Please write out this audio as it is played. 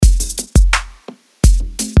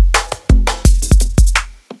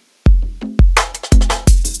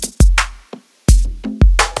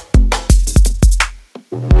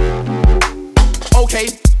Okay.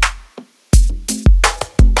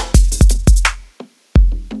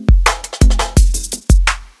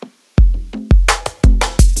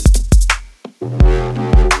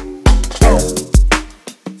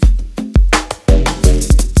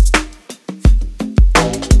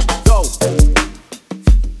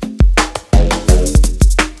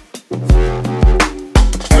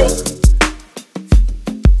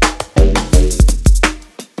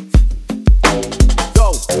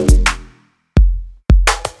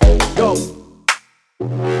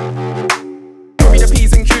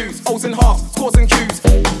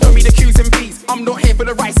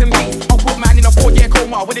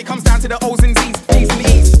 When it comes down to the O's and Z's, P's and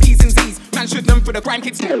E's, P's and Z's, man should them for the grime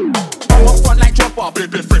kids. I'm up front like dropper,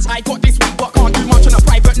 big difference. I got this week but can't do much on a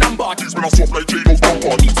private number. These men are soft like J-Lo's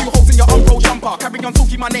bumper. Need 2 holes in your umbro jumper. Carry on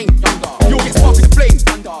talking my name, you'll get sparked with the flame.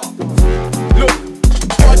 Look,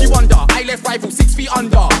 why'd you wonder? I left rival 6 feet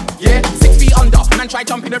under. Yeah, 6 feet under. Man tried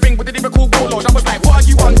jumping the ring with a lyrical warlord. I was like, what are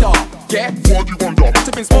you under? Yeah, what are you under? Must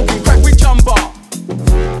have been smoking crack with jumper.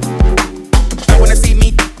 I wanna see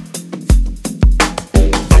me.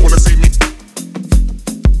 I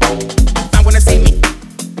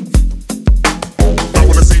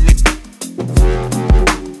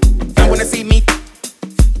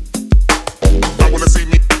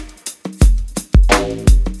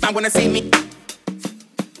wanna see me.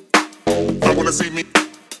 I wanna see me.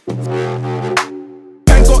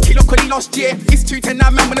 Man got killed up 'cause he lost, yeah. It's 2:10 now,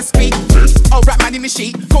 man wanna speak. I'll rap man in the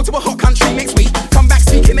sheet. Go to a hot country next week. Come back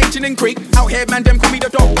speaking ancient and Greek. Out here, man, them call me the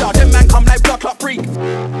doctor. Them man come like blood clot freak.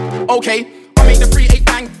 Okay, I made the 3-8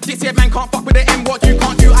 bang. This here man can't fuck with the M. What you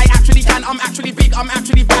can't do, I actually can. I'm actually big, I'm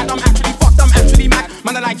actually bad, I'm actually fucked, I'm actually mad.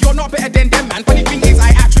 Man, I like you're not better than them, man. Funny thing is, I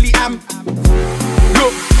actually am.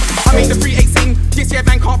 Look, I made the 3-8 sing. This year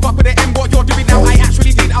man can't fuck with the M. What you're doing now, I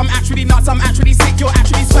actually did. I'm actually nuts, I'm actually sick. You're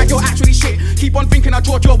actually swag, you're actually shit. Keep on thinking I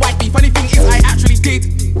draw your white.